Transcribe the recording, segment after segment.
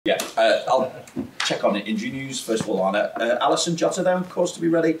check on injury news. First of all, Arne, Alisson, Jota then, of course, to be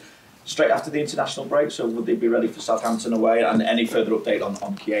ready straight after the international break. So would they be ready for Southampton away? And any further update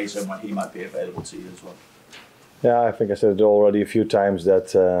on Chiesa and when he might be available to you as well? Yeah, I think I said it already a few times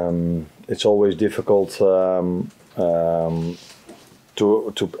that it's always difficult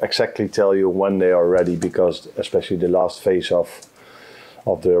to exactly tell you when they are ready, because especially the last phase of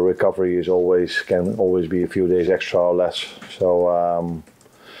the recovery can always be a few days extra or less. So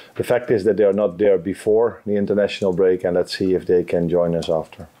the fact is that they are not there before the international break, and let's see if they can join us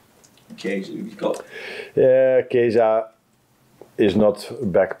after. Chiesa, you've got? Yeah, Chiesa is not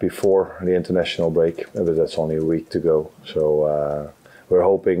back before the international break, but that's only a week to go. So we're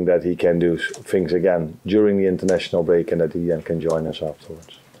hoping that he can do things again during the international break and that he then can join us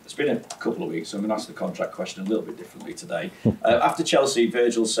afterwards. It's been a couple of weeks, so I'm going to ask the contract question a little bit differently today. After Chelsea,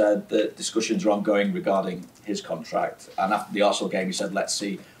 Virgil said that discussions are ongoing regarding his contract, and after the Arsenal game he said, let's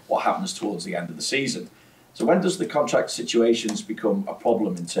see what happens towards the end of the season. So when does the contract situations become a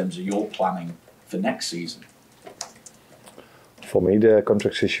problem in terms of your planning for next season? For me, the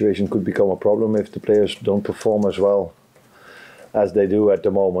contract situation could become a problem if the players don't perform as well as they do at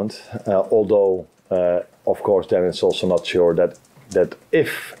the moment. Although, of course, then it's also not sure that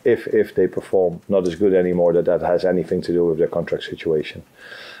if they perform not as good anymore, that has anything to do with their contract situation.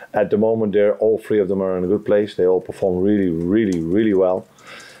 At the moment, all three of them are in a good place. They all perform really, really, really well.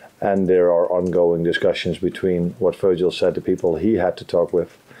 And there are ongoing discussions between what Virgil said, the people he had to talk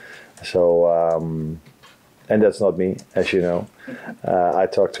with. So, and that's not me, as you know. I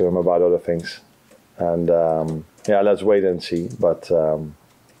talked to him about other things. And yeah, let's wait and see. But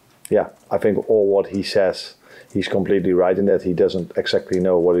yeah, I think all what he says, he's completely right in that he doesn't exactly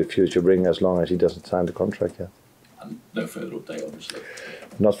know what the future brings as long as he doesn't sign the contract yet. And no further update, obviously.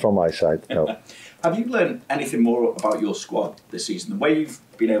 Not from my side, no. Have you learned anything more about your squad this season? The way you've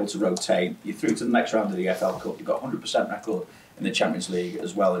been able to rotate, you're through to the next round of the FL Cup, you've got 100% record in the Champions League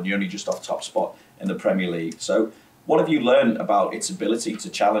as well, and you're only just off top spot in the Premier League. So what have you learned about its ability to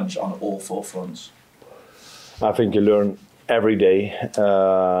challenge on all four fronts? I think you learn every day,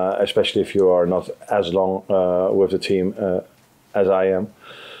 especially if you are not as long with the team as I am.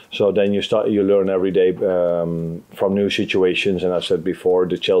 So then you learn every day from new situations. And I said before,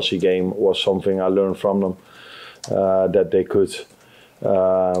 the Chelsea game was something I learned from them, that they could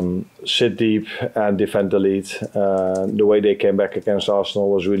sit deep and defend the lead. The way they came back against Arsenal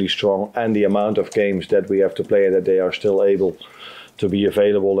was really strong, and the amount of games that we have to play and that they are still able to be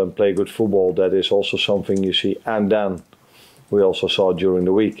available and play good football, that is also something you see. And then we also saw during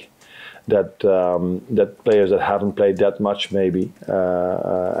the week that players that haven't played that much maybe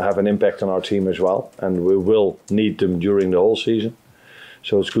have an impact on our team as well, and we will need them during the whole season.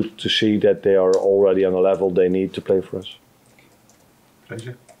 So it's good to see that they are already on a level they need to play for us.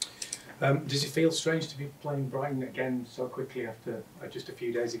 Pleasure. Does it feel strange to be playing Brighton again so quickly after just a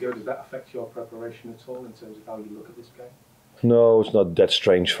few days ago? Does that affect your preparation at all in terms of how you look at this game? No, it's not that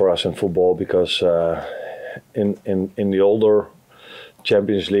strange for us in football, because in the older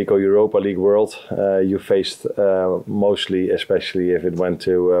Champions League or Europa League world, you faced mostly, especially if it went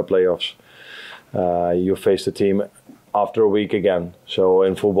to playoffs, you faced the team after a week again. So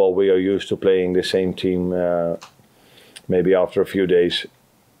in football we are used to playing the same team maybe after a few days.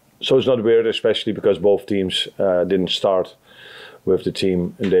 So it's not weird, especially because both teams didn't start with the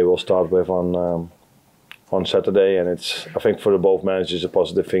team they will start with on Saturday, and it's, I think, for the both managers a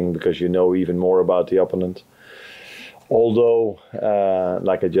positive thing, because you know even more about the opponent. Although,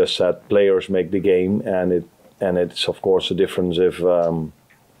 like I just said, players make the game, and it's of course a difference if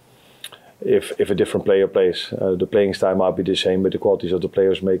a different player plays. The playing style might be the same, but the qualities of the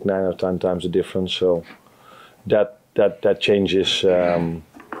players make 9 or 10 times the difference. So that changes the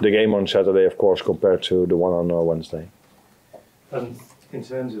game on Saturday, of course, compared to the one on Wednesday. In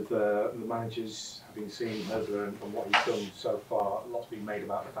terms of the managers, having seen Hezler and what he's done so far, lots been made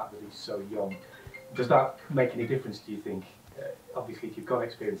about the fact that he's so young. Does that make any difference, do you think? Obviously, if you've got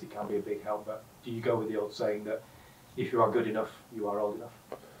experience, it can be a big help, but do you go with the old saying that if you are good enough, you are old enough?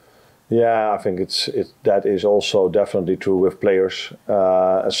 Yeah, I think that is also definitely true with players.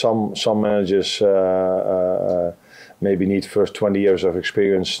 Some managers maybe need first 20 years of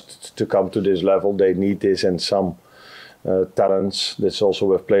experience to come to this level. They need this, and some talents. That's also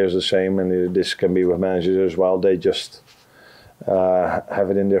with players the same, and this can be with managers as well. They just have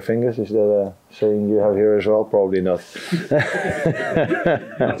it in their fingers. Is that a saying you have here as well? Probably not.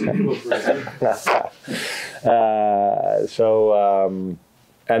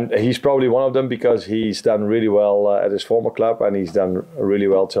 And he's probably one of them, because he's done really well at his former club, and he's done really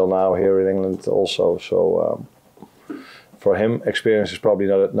well till now here in England also. So for him, experience is probably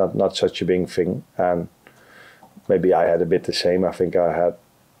not such a big thing. And maybe I had a bit the same. I think I had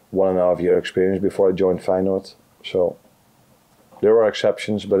 1.5 year experience before I joined Feyenoord. So there are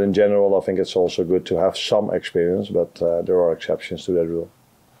exceptions, but in general, I think it's also good to have some experience. But there are exceptions to that rule.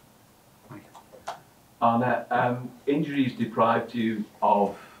 Arne, injuries deprived you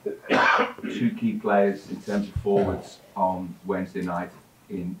of 2 key players in terms of forwards on Wednesday night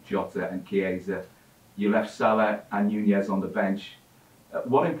in Jota and Chiesa. You left Salah and Nunez on the bench.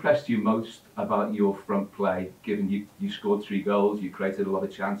 What impressed you most about your front play, given you scored 3 goals, you created a lot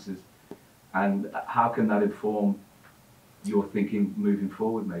of chances, and how can that inform your thinking moving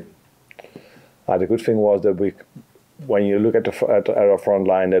forward, maybe? The good thing was that when you look at our front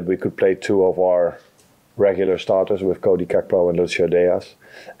line, that we could play 2 of our regular starters with Cody Gakpo and Lucio Diaz,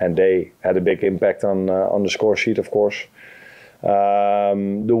 and they had a big impact on the score sheet, of course.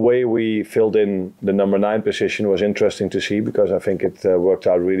 The way we filled in the number 9 position was interesting to see, because I think it worked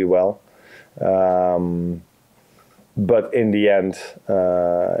out really well. But in the end,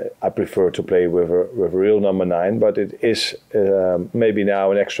 I prefer to play with a real number 9. But it is maybe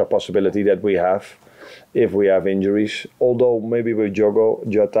now an extra possibility that we have if we have injuries. Although maybe with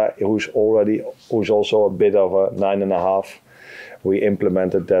Jota, who's also a bit of a 9.5, we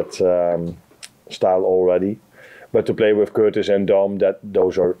implemented that style already. But to play with Curtis and Dom,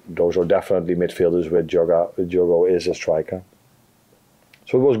 those are definitely midfielders. With Diogo is a striker.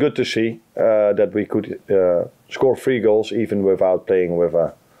 So it was good to see that we could score 3 goals even without playing with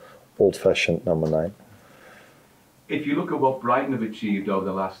a old-fashioned number 9. If you look at what Brighton have achieved over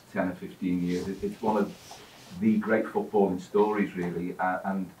the last 10 or 15 years, it's one of the great footballing stories, really.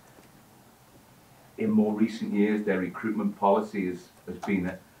 And in more recent years, their recruitment policy has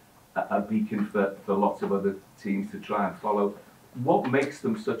been a beacon for lots of other teams to try and follow. What makes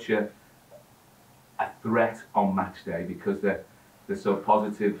them such a threat on match day? Because they're so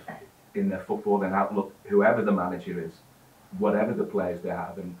positive in their footballing outlook, whoever the manager is, whatever the players they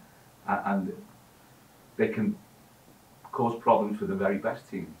have, and they can cause problems for the very best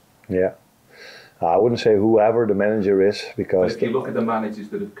teams. Yeah, I wouldn't say whoever the manager is, because but if you look at the managers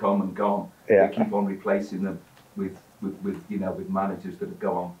that have come and gone, yeah, they keep on replacing them with managers that have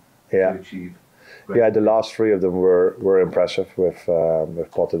gone on yeah, to achieve. Yeah, the last 3 of them were impressive with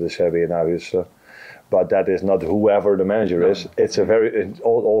Potter, De Zerbi, and Arius. But that is not whoever the manager is. It's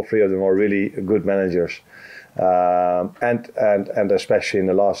all 3 of them are really good managers, and especially in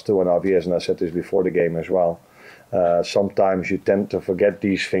the last 2.5 years. And I said this before the game as well. Sometimes you tend to forget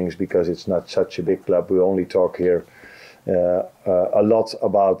these things because it's not such a big club. We only talk here a lot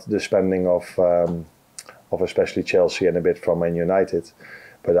about the spending of especially Chelsea and a bit from Man United.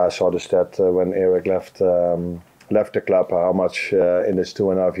 But I saw the stat when Eric left the club, how much in this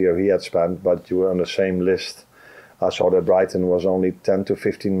 2.5 years he had spent. But you were on the same list. I saw that Brighton was only 10 to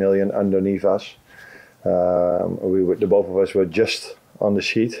 15 million underneath us. The both of us were just on the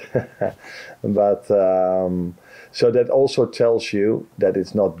sheet. But so that also tells you that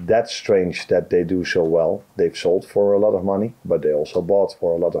it's not that strange that they do so well. They've sold for a lot of money, but they also bought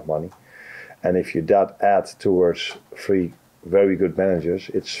for a lot of money. And if you add towards 3 very good managers,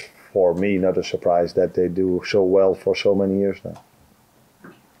 it's for me not a surprise that they do so well for so many years now.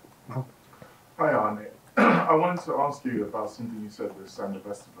 Hi Arne, I wanted to ask you about something you said with Sander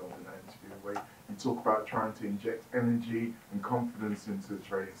Westerveld in that interview, where you talk about trying to inject energy and confidence into the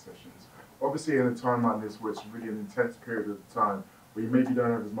training sessions. Obviously in a time like this where it's really an intense period of time, where you maybe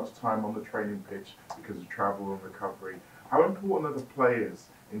don't have as much time on the training pitch because of travel and recovery, how important are the players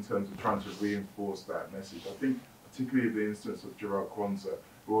in terms of trying to reinforce that message? I think particularly the instance of Gerard Kwanzaa,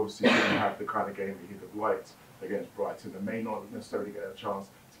 who obviously didn't have the kind of game that he'd have liked against Brighton and may not necessarily get a chance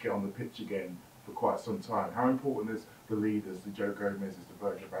to get on the pitch again for quite some time. How important is the leaders, the Joe Gomez's, the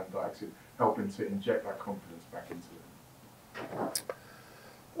Virgil van Dijk's, helping to inject that confidence back into them?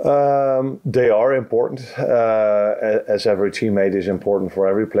 They are important, as every teammate is important for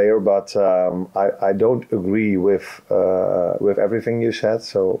every player. But I don't agree with everything you said.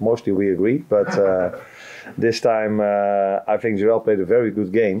 So mostly we agree. But this time I think Joel played a very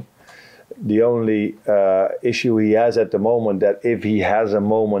good game. The only issue he has at the moment, that if he has a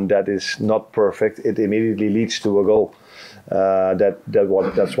moment that is not perfect, it immediately leads to a goal.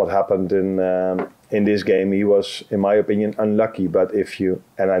 That's what happened in this game. He was, in my opinion, unlucky. But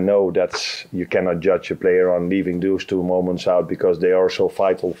and I know you cannot judge a player on leaving those 2 moments out because they are so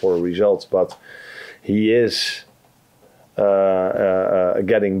vital for results. But he is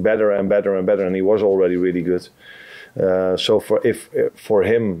getting better and better and better, and he was already really good. So for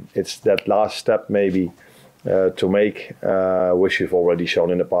him, it's that last step maybe to make, which you've already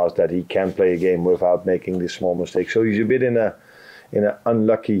shown in the past that he can play a game without making this small mistake. So he's a bit in an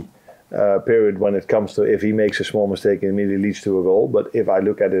unlucky period when it comes to if he makes a small mistake, it immediately leads to a goal. But if I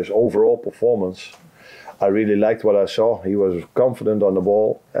look at his overall performance, I really liked what I saw. He was confident on the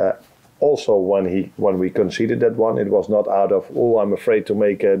ball. Also, when we conceded that one, it was not out of, oh, I'm afraid to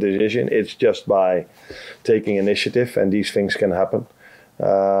make a decision. It's just by taking initiative, and these things can happen,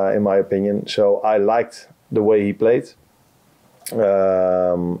 in my opinion. So I liked the way he played.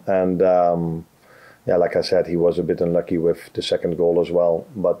 Yeah, like I said, he was a bit unlucky with the second goal as well.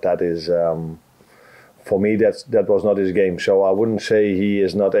 But that is, for me, that was not his game. So I wouldn't say he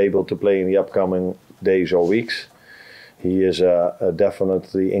is not able to play in the upcoming days or weeks. He is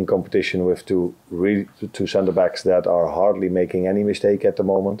definitely in competition with two centre backs that are hardly making any mistake at the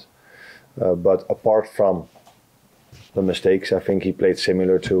moment. But apart from the mistakes, I think he played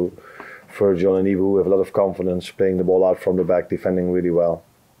similar to Virgil and Ibu with a lot of confidence, playing the ball out from the back, defending really well.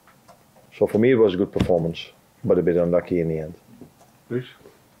 So for me, it was a good performance, but a bit unlucky in the end. Please.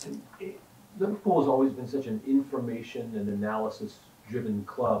 Liverpool has always been such an information and analysis-driven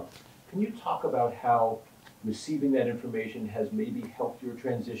club. Can you talk about how receiving that information has maybe helped your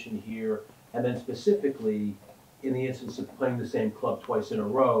transition here, and then specifically in the instance of playing the same club twice in a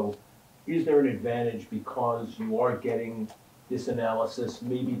row, is there an advantage because you are getting this analysis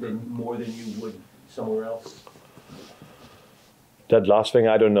maybe more than you would somewhere else? That last thing,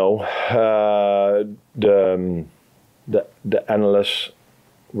 I don't know. The analysts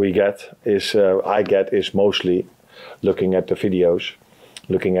I get is mostly looking at the videos,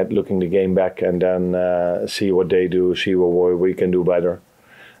 looking the game back, and then see what they do, see what we can do better.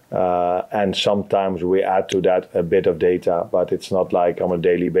 And sometimes we add to that a bit of data, but it's not like on a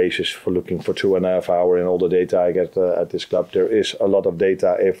daily basis for looking for 2.5 hours in all the data I get at this club. There is a lot of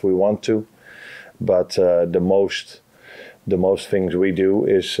data if we want to, but the most things we do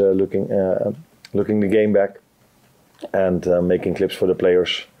is looking the game back and making clips for the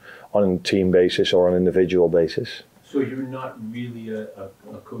players on a team basis or on an individual basis. So you're not really a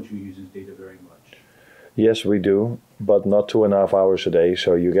coach who uses data very much? Yes, we do, but not 2.5 hours a day.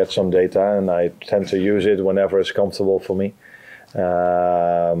 So you get some data, and I tend to use it whenever it's comfortable for me.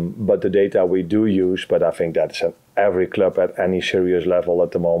 But the data we do use, but I think that's at every club at any serious level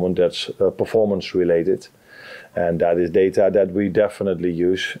at the moment, that's performance related. And that is data that we definitely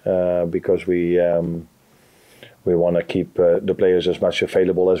use because we want to keep the players as much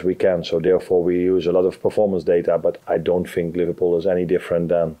available as we can. So therefore we use a lot of performance data, but I don't think Liverpool is any different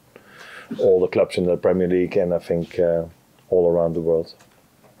than all the clubs in the Premier League, and I think all around the world.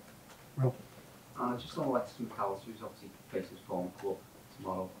 Just on Alexis McAllister, who's obviously faces form club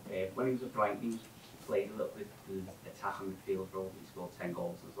tomorrow. When he was at Brighton, he played a little bit the attacking midfield role. He scored 10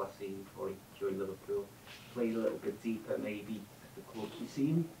 goals in his last season before he joined Liverpool. Played a little bit deeper, maybe at the club. Do you see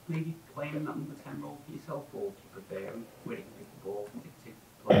him maybe playing in that number 10 role for yourself, or do you prefer him where he can pick the ball and dictate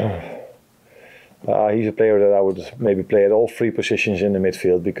play? He's a player that I would maybe play at all three positions in the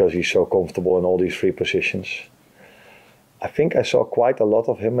midfield because he's so comfortable in all these three positions. I think I saw quite a lot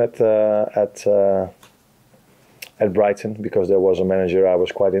of him at Brighton because there was a manager I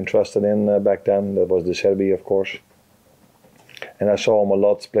was quite interested in back then. That was De Zerbi, of course. And I saw him a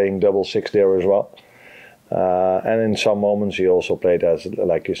lot playing double six there as well. And in some moments he also played as,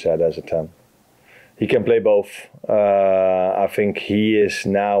 like you said, as a 10. He can play both. I think he is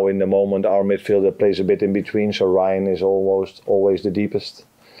now in the moment our midfielder plays a bit in between. So Ryan is almost always the deepest.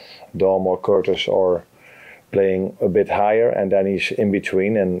 Dom or Curtis are playing a bit higher, and then he's in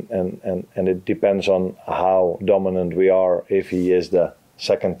between. And it depends on how dominant we are, if he is the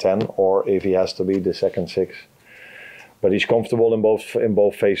second 10 or if he has to be the second 6. But he's comfortable in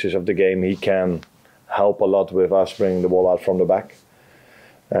both phases of the game. He can help a lot with us bringing the ball out from the back.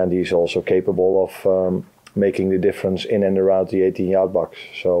 And he's also capable of making the difference in and around the 18-yard box.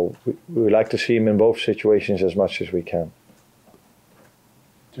 So we like to see him in both situations as much as we can.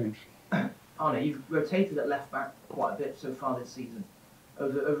 James. Arne, you've rotated at left back quite a bit so far this season.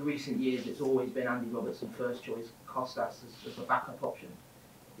 Over recent years, it's always been Andy Robertson first choice, Kostas as a backup option.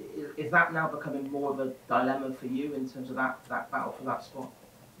 Is that now becoming more of a dilemma for you in terms of that battle for that spot?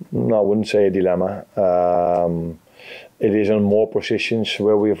 No, I wouldn't say a dilemma. It is on more positions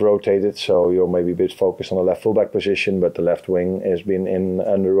where we've rotated, so you're maybe a bit focused on the left fullback position, but the left wing has been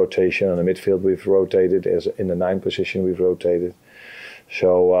under rotation. On the midfield we've rotated, as in the 9 position we've rotated.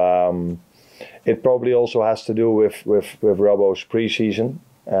 So it probably also has to do with Robbo's pre-season.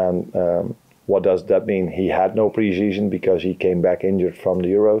 And what does that mean? He had no pre-season because he came back injured from the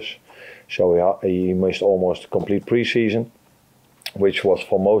Euros. So he missed almost complete pre-season. which was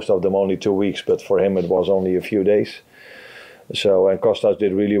for most of them only 2 weeks, but for him it was only a few days. So, and Kostas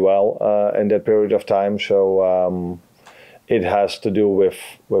did really well in that period of time. So it has to do with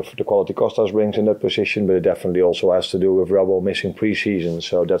the quality Kostas brings in that position, but it definitely also has to do with Robbo missing pre-season.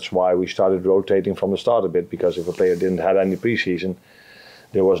 So that's why we started rotating from the start a bit, because if a player didn't have any pre-season,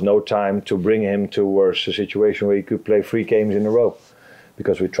 there was no time to bring him towards a situation where he could play 3 games in a row.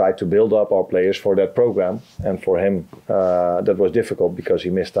 Because we tried to build up our players for that program, and for him that was difficult because he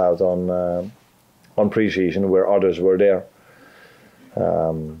missed out on pre-season where others were there.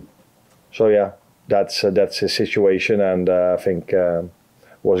 So yeah, that's his situation, and I think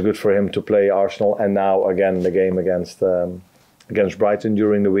was good for him to play Arsenal, and now again the game against Brighton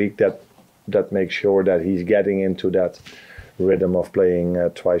during the week. That makes sure that he's getting into that rhythm of playing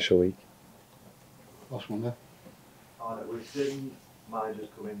twice a week. Last one there. Arne, we've seen managers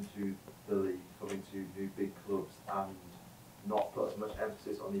come into the league, come into new big clubs, and not put as much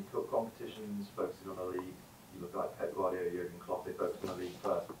emphasis on the cup competitions, focusing on the league. You look like Pep Guardiola, Jurgen Klopp, they focus on the league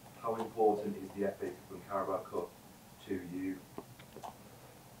first. How important is the FA Cup and Carabao Cup to you?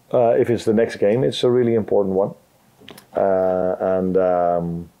 If it's the next game, it's a really important one. And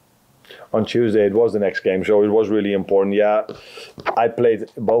on Tuesday it was the next game, so it was really important. Yeah, I played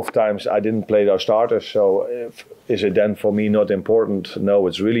both times. I didn't play our starters, so is it then for me not important? No,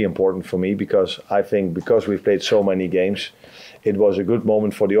 it's really important for me, because I think because we've played so many games, it was a good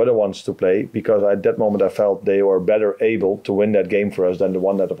moment for the other ones to play, because at that moment I felt they were better able to win that game for us than the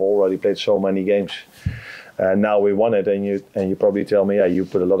one that have already played so many games. And now we won it, and you probably tell me, yeah, you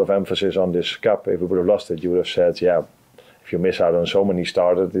put a lot of emphasis on this cup. If we would have lost it, you would have said, yeah, if you miss out on so many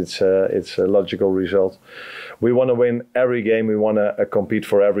starters, it's a logical result. We want to win every game. We want to compete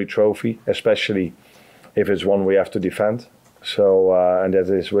for every trophy, especially if it's one we have to defend. So and that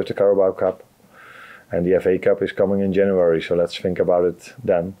is with the Carabao Cup, and the FA Cup is coming in January. So let's think about it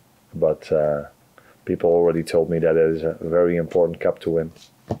then. But people already told me that it is a very important cup to win.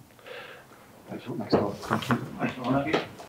 Thank you. Thank you.